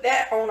probably put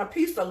that on a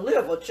piece of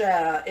liver,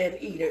 child, and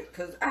eat it.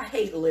 Because I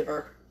hate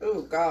liver.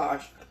 Oh,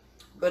 gosh.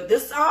 But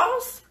this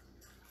sauce,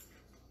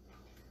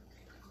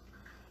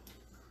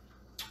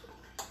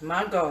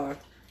 my God.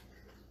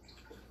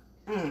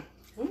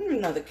 We need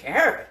another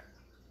carrot.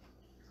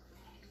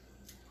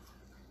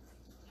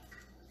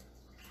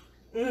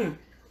 Okay.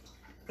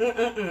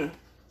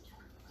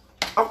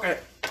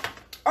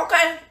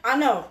 Okay, I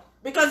know.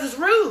 Because it's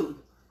rude.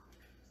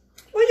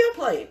 Where's your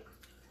plate?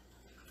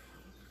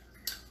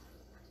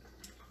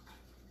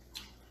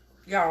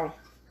 Y'all.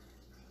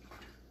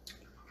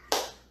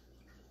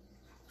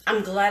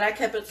 I'm glad I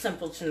kept it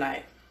simple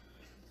tonight.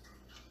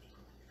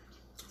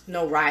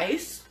 No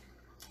rice.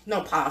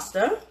 No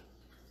pasta.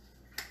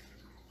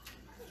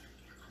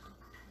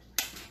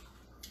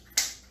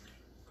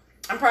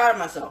 I'm proud of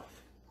myself.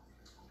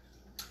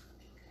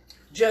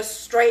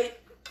 Just straight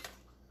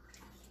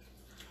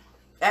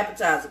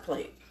appetizer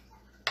plate.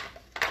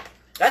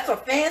 That's a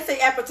fancy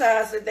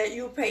appetizer that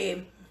you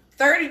pay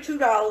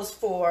 $32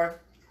 for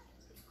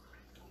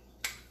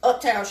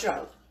uptown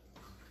Charlotte.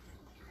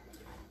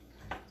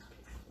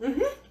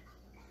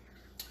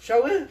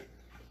 Show it.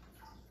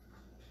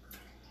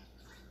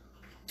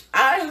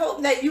 I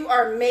hope that you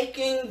are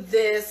making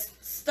this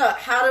stuff.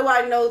 How do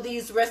I know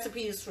these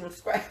recipes from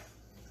scratch?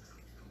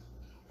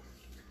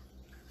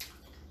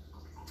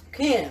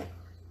 Ken,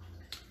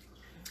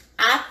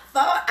 I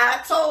thought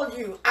I told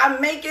you, I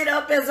make it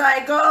up as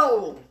I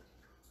go.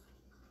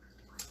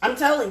 I'm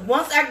telling you,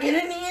 once I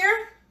get in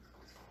here,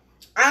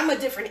 I'm a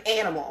different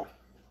animal.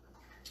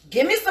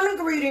 Give me some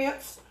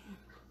ingredients.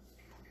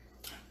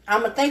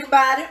 I'm going to think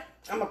about it.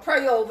 I'm going to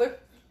pray over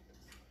it.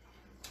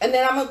 And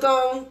then I'm going to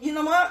go, you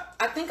know what?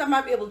 I think I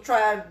might be able to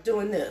try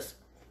doing this.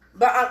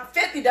 But I'm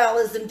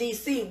 $50 in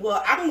D.C.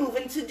 Well, I'm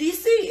moving to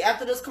D.C.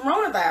 after this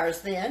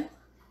coronavirus then.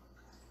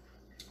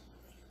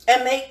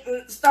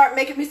 And start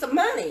making me some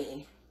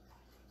money.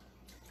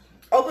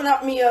 Open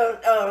up me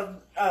a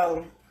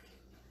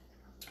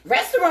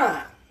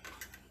restaurant.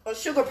 Or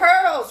Sugar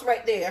Pearls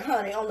right there,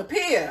 honey, on the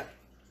pier.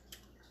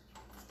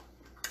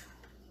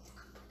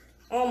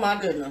 Oh my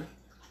goodness.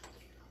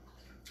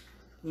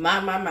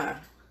 My.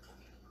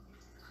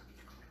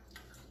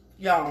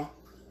 Y'all.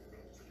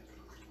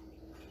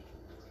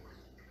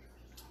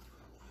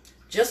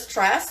 Just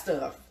try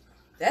stuff.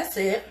 That's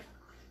it.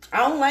 I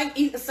don't like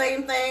eating the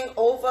same thing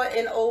over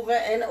and over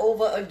and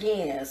over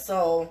again.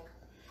 So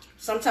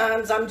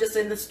sometimes I'm just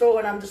in the store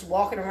and I'm just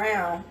walking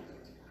around.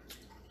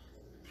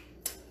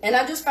 And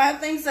I just find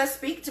things that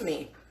speak to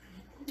me.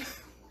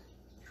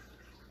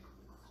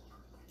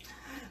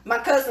 My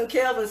cousin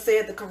Kelvin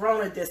said the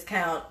Corona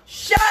discount.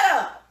 Shut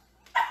up!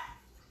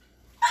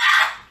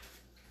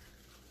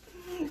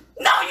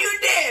 No, you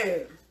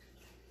did.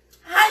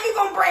 How you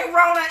gonna bring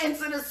Rona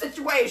into the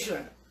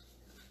situation?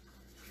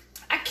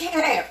 I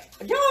can't.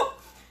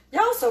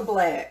 Y'all so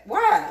black.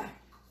 Why?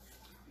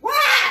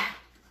 Why?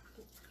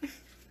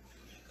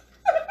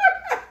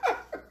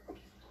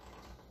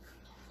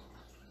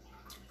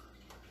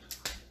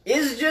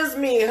 It's just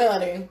me,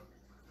 honey.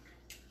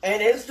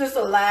 And it's just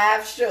a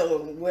live show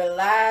where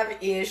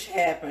live-ish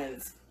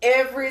happens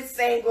every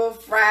single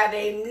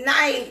Friday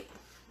night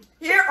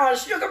here on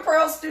Sugar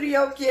Pearl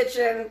Studio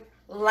Kitchen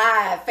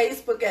live.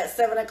 Facebook at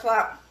 7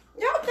 o'clock.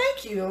 Y'all,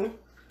 thank you.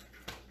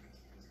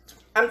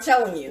 I'm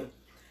telling you.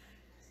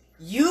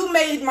 You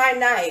made my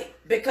night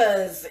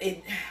because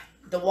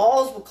the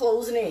walls were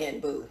closing in,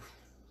 boo.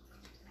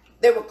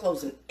 They were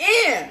closing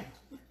in.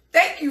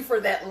 Thank you for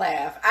that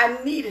laugh.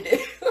 I needed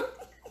it.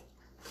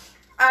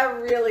 I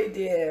really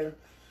did.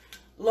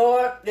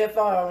 Lord, if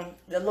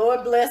the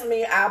Lord bless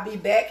me, I'll be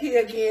back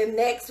here again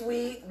next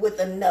week with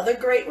another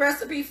great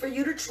recipe for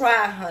you to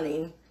try,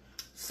 honey.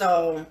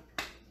 So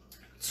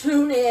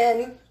tune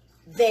in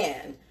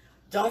then.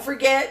 Don't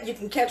forget, you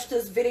can catch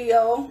this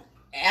video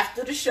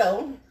after the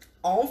show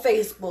on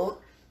Facebook,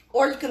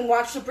 or you can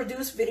watch the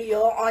produced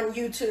video on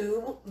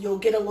YouTube. You'll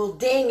get a little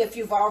ding if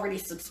you've already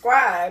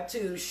subscribed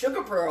to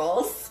Sugar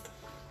Pearls.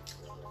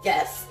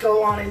 Yes,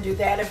 go on and do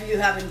that if you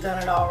haven't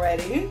done it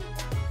already.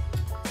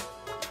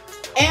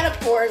 And of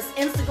course,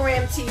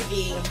 Instagram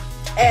TV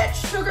at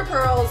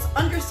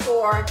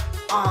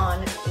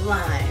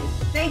sugarpearls_online.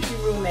 Thank you,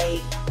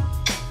 roommate.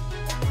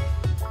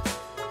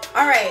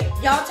 All right,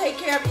 y'all take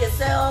care of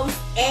yourselves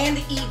and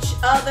each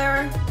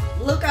other.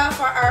 Look out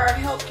for our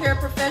healthcare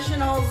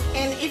professionals.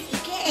 And if you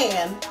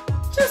can,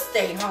 just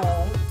stay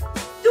home.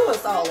 Do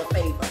us all a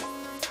favor.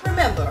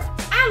 Remember,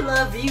 I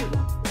love you.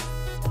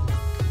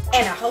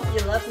 And I hope you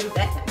love me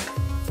back.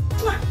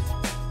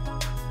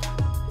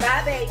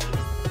 Bye, baby.